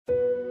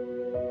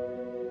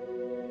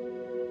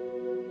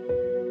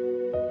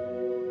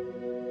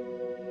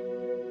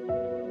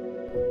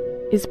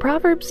Is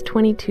Proverbs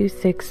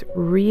 22:6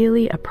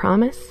 really a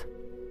promise,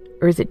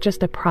 or is it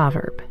just a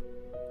proverb?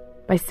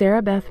 By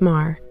Sarah Beth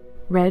Marr,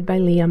 read by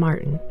Leah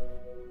Martin.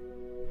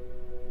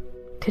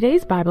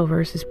 Today's Bible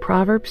verse is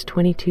Proverbs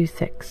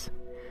 22:6.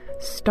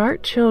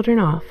 Start children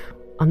off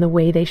on the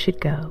way they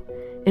should go,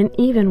 and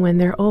even when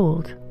they're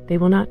old, they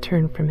will not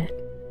turn from it.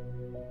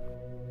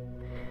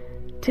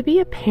 To be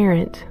a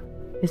parent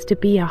is to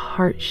be a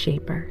heart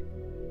shaper,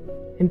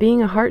 and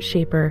being a heart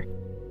shaper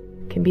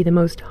can be the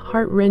most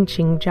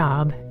heart-wrenching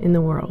job in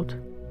the world.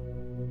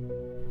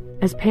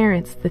 As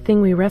parents, the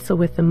thing we wrestle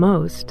with the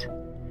most,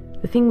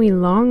 the thing we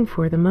long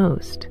for the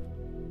most,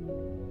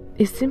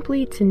 is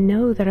simply to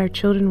know that our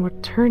children will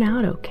turn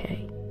out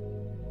okay.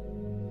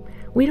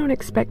 We don't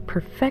expect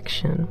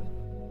perfection,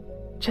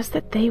 just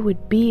that they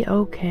would be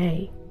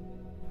okay.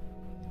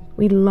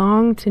 We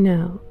long to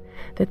know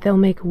that they'll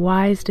make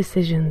wise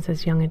decisions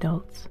as young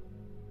adults.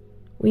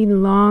 We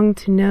long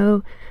to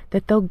know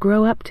that they'll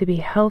grow up to be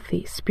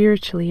healthy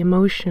spiritually,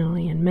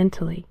 emotionally, and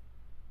mentally.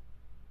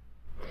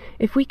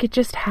 If we could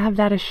just have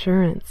that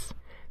assurance,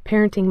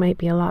 parenting might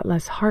be a lot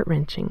less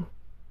heart-wrenching.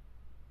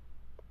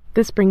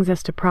 This brings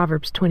us to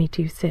Proverbs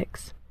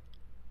 22:6,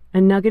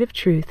 a nugget of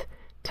truth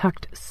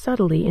tucked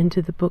subtly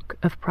into the book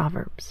of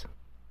Proverbs.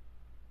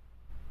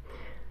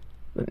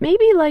 But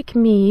maybe like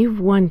me, you've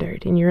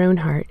wondered in your own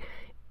heart,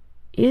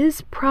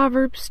 is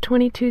Proverbs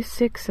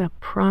 22:6 a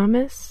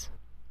promise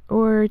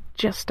or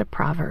just a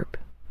proverb?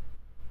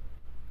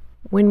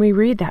 When we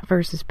read that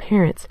verse as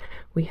parents,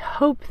 we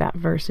hope that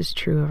verse is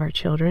true of our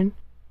children.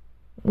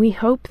 We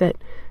hope that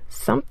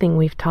something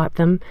we've taught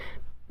them,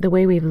 the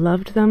way we've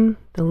loved them,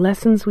 the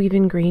lessons we've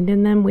ingrained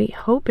in them, we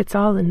hope it's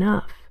all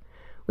enough.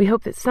 We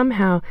hope that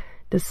somehow,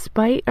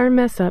 despite our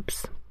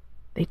mess-ups,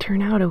 they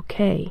turn out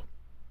okay.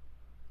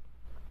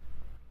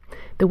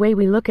 The way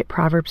we look at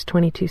Proverbs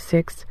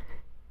 22:6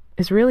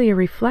 is really a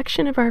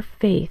reflection of our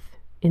faith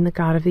in the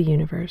God of the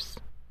universe.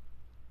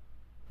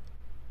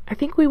 I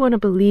think we want to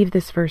believe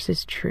this verse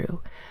is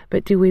true,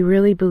 but do we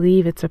really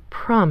believe it's a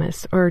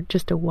promise or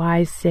just a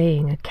wise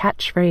saying, a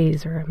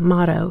catchphrase or a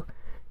motto?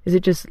 Is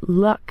it just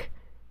luck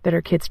that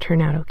our kids turn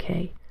out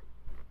okay?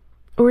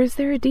 Or is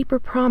there a deeper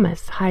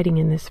promise hiding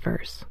in this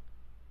verse?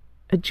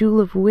 A jewel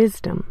of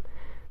wisdom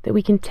that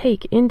we can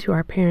take into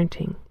our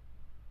parenting?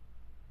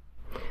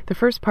 The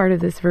first part of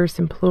this verse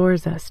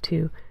implores us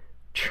to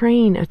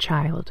train a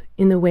child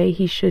in the way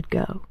he should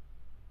go.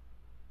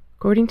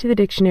 According to the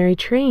dictionary,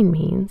 train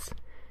means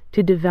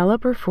to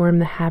develop or form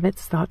the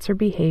habits, thoughts, or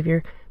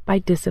behavior by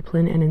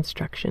discipline and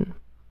instruction.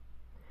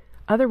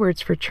 Other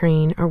words for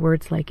train are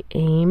words like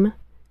aim,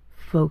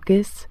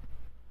 focus,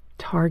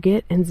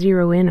 target, and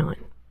zero in on.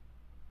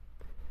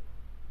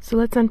 So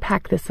let's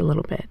unpack this a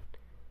little bit.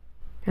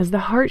 As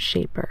the heart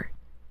shaper,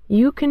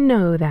 you can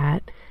know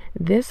that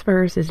this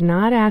verse is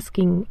not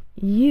asking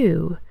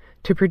you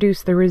to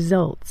produce the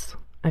results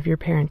of your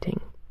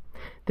parenting.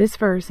 This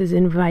verse is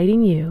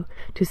inviting you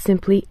to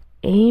simply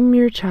aim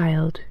your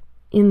child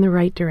in the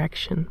right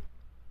direction.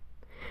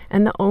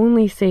 And the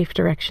only safe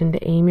direction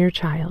to aim your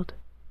child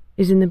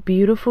is in the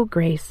beautiful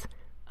grace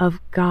of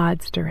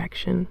God's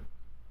direction.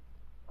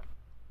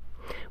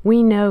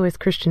 We know as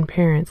Christian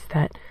parents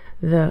that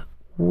the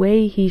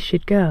way he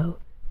should go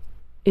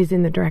is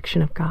in the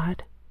direction of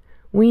God.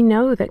 We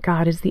know that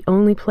God is the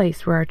only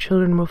place where our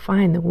children will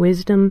find the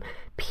wisdom,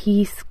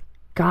 peace,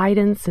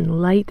 guidance, and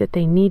light that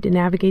they need to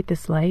navigate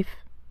this life.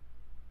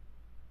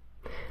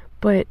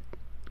 But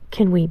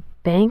can we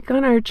bank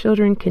on our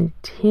children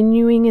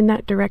continuing in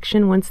that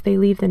direction once they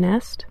leave the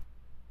nest?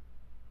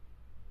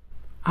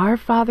 Our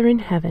Father in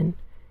heaven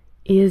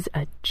is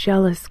a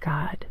jealous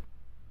God.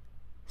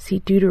 See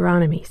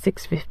Deuteronomy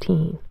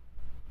 6:15.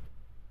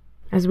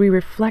 As we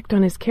reflect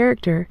on his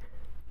character,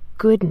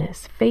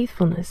 goodness,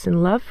 faithfulness,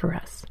 and love for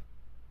us,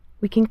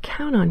 we can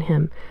count on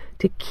him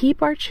to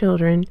keep our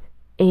children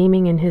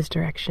aiming in his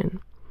direction.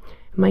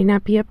 It might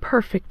not be a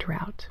perfect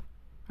route.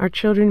 Our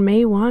children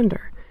may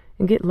wander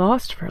and get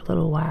lost for a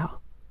little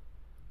while.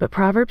 But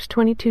Proverbs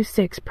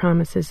 22:6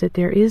 promises that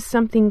there is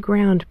something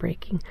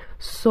groundbreaking,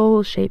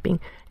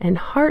 soul-shaping, and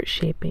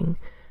heart-shaping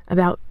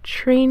about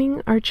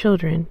training our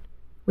children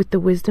with the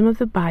wisdom of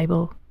the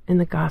Bible and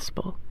the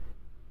gospel.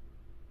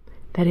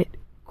 That it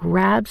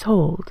grabs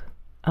hold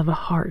of a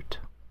heart.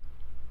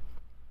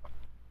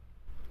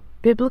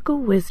 Biblical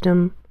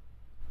wisdom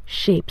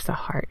shapes a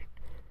heart.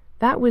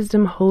 That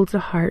wisdom holds a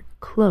heart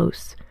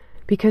close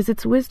because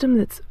it's wisdom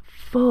that's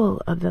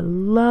full of the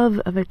love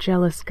of a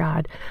jealous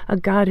God, a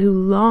God who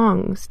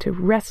longs to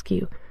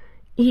rescue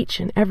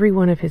each and every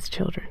one of his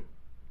children.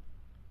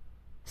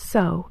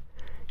 So,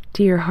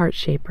 dear heart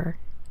shaper,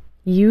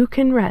 you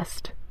can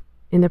rest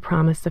in the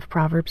promise of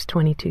Proverbs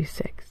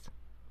 22:6.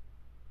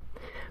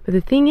 But the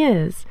thing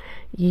is,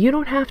 you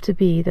don't have to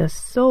be the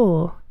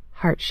sole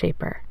heart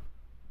shaper.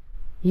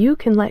 You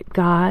can let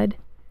God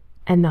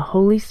and the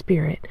Holy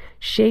Spirit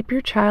shape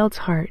your child's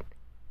heart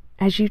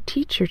as you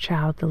teach your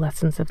child the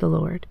lessons of the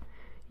Lord.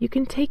 You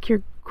can take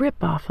your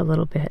grip off a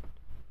little bit,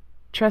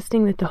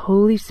 trusting that the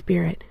Holy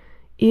Spirit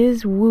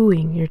is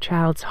wooing your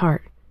child's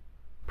heart,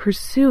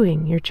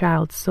 pursuing your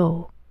child's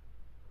soul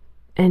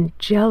and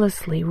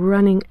jealously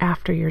running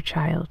after your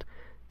child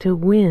to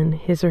win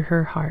his or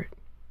her heart.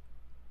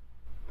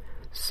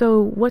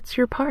 So what's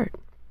your part?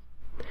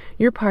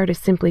 Your part is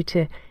simply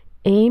to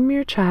aim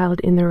your child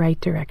in the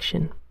right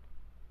direction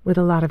with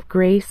a lot of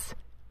grace,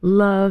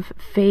 love,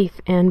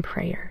 faith, and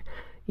prayer.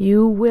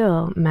 You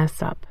will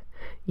mess up.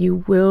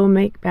 You will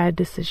make bad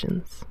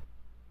decisions.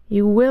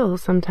 You will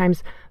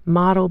sometimes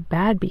model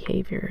bad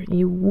behavior.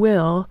 You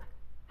will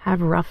have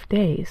rough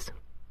days.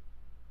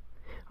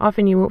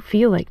 Often you won't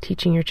feel like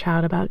teaching your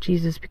child about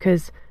Jesus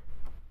because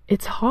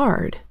it's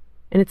hard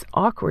and it's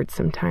awkward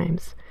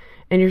sometimes,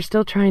 and you're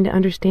still trying to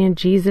understand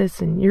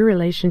Jesus and your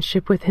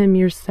relationship with him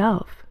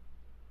yourself.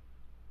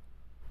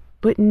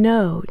 But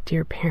know,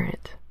 dear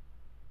parent,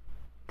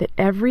 that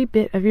every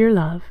bit of your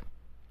love,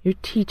 your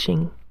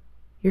teaching,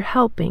 your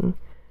helping,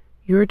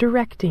 your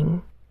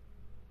directing,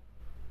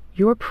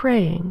 your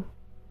praying,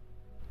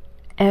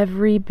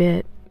 every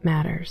bit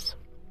matters.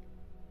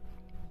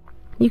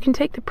 You can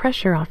take the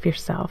pressure off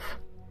yourself,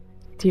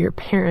 dear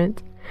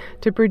parent,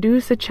 to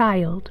produce a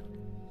child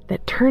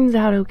that turns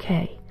out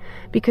okay,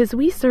 because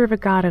we serve a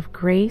God of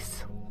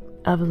grace,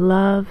 of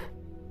love,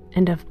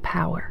 and of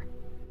power.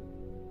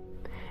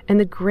 And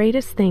the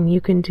greatest thing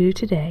you can do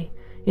today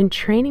in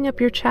training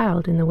up your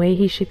child in the way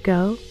he should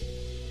go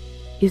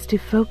is to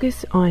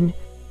focus on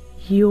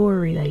your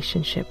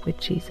relationship with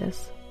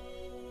Jesus.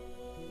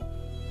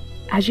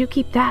 As you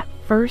keep that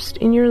first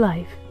in your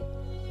life,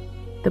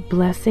 the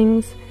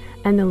blessings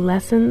and the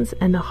lessons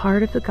and the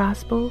heart of the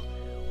gospel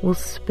will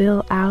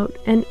spill out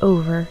and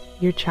over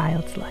your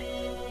child's life.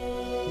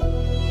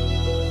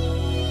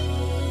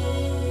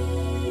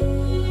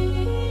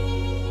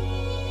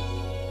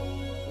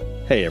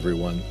 Hey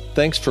everyone,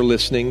 thanks for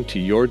listening to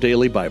Your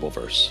Daily Bible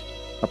Verse,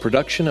 a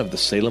production of the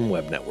Salem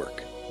Web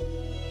Network.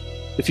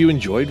 If you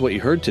enjoyed what you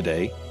heard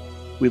today,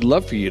 we'd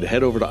love for you to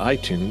head over to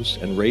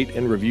iTunes and rate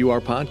and review our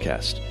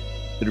podcast.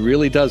 It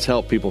really does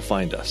help people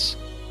find us.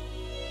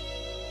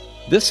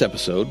 This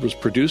episode was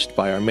produced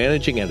by our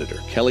managing editor,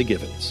 Kelly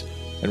Givens,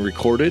 and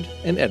recorded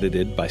and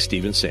edited by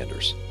Stephen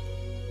Sanders.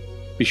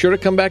 Be sure to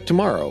come back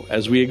tomorrow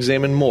as we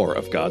examine more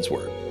of God's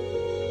Word.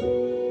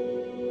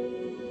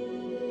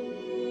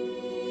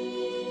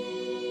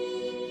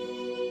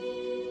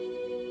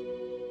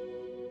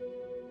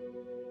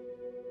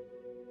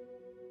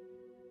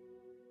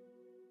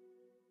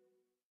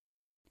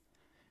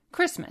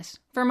 Christmas.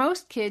 For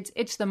most kids,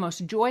 it's the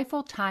most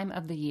joyful time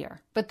of the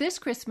year. But this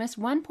Christmas,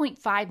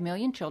 1.5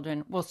 million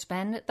children will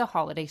spend the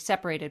holiday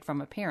separated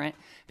from a parent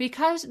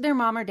because their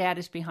mom or dad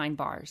is behind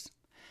bars.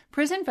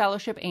 Prison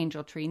Fellowship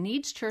Angel Tree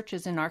needs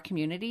churches in our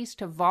communities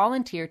to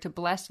volunteer to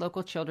bless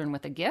local children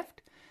with a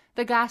gift,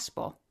 the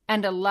gospel,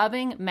 and a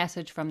loving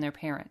message from their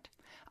parent.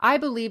 I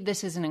believe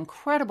this is an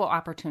incredible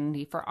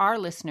opportunity for our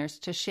listeners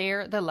to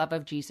share the love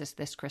of Jesus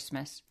this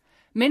Christmas.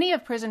 Many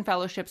of Prison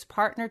Fellowship's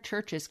partner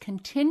churches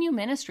continue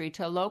ministry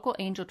to local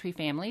Angel Tree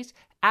families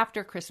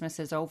after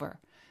Christmas is over.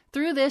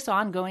 Through this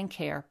ongoing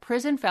care,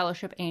 Prison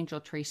Fellowship Angel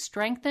Tree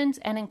strengthens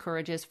and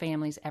encourages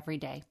families every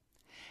day.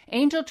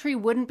 Angel Tree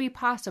wouldn't be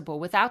possible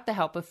without the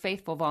help of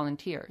faithful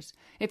volunteers.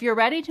 If you're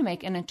ready to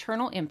make an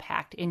eternal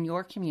impact in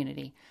your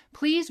community,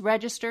 please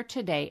register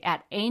today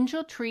at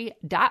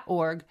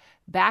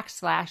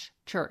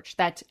angeltree.org/church.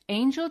 That's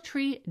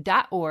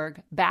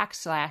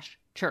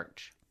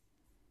angeltree.org/church.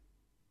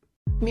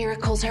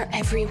 Miracles are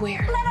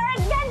everywhere. Let our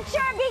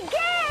adventure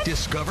begin!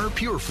 Discover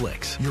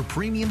PureFlix, your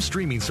premium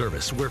streaming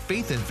service where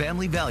faith and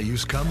family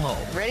values come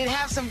home. Ready to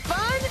have some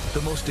fun?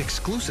 The most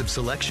exclusive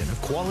selection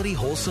of quality,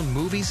 wholesome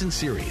movies and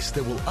series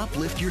that will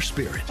uplift your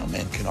spirit. A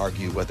man can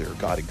argue whether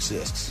God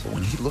exists, but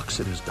when he looks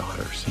at his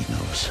daughters, he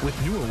knows.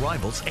 With new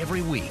arrivals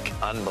every week.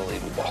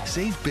 Unbelievable.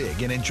 Save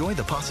big and enjoy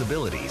the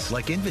possibilities,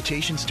 like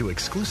invitations to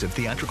exclusive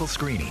theatrical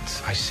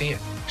screenings. I see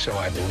it, so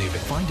I believe it.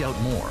 Find out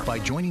more by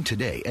joining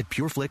today at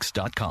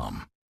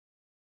pureflix.com.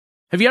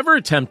 Have you ever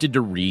attempted to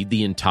read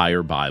the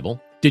entire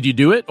Bible? Did you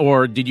do it,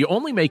 or did you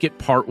only make it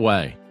part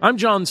way? I'm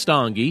John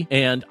Stange,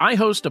 and I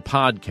host a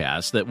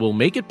podcast that will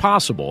make it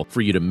possible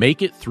for you to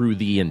make it through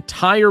the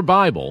entire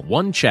Bible,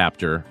 one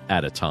chapter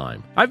at a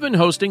time. I've been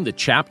hosting the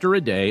Chapter a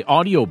Day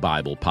audio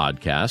Bible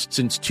podcast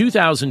since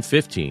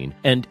 2015,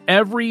 and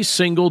every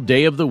single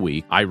day of the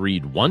week, I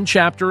read one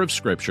chapter of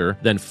Scripture,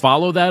 then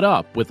follow that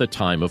up with a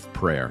time of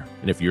prayer.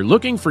 And if you're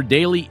looking for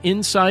daily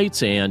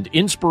insights and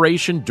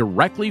inspiration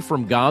directly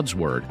from God's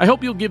Word, I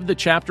hope you'll give the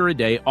Chapter a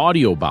Day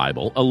audio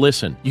Bible a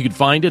listen. You can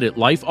find it at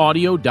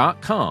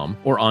lifeaudio.com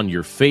or on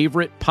your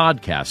favorite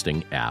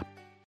podcasting app.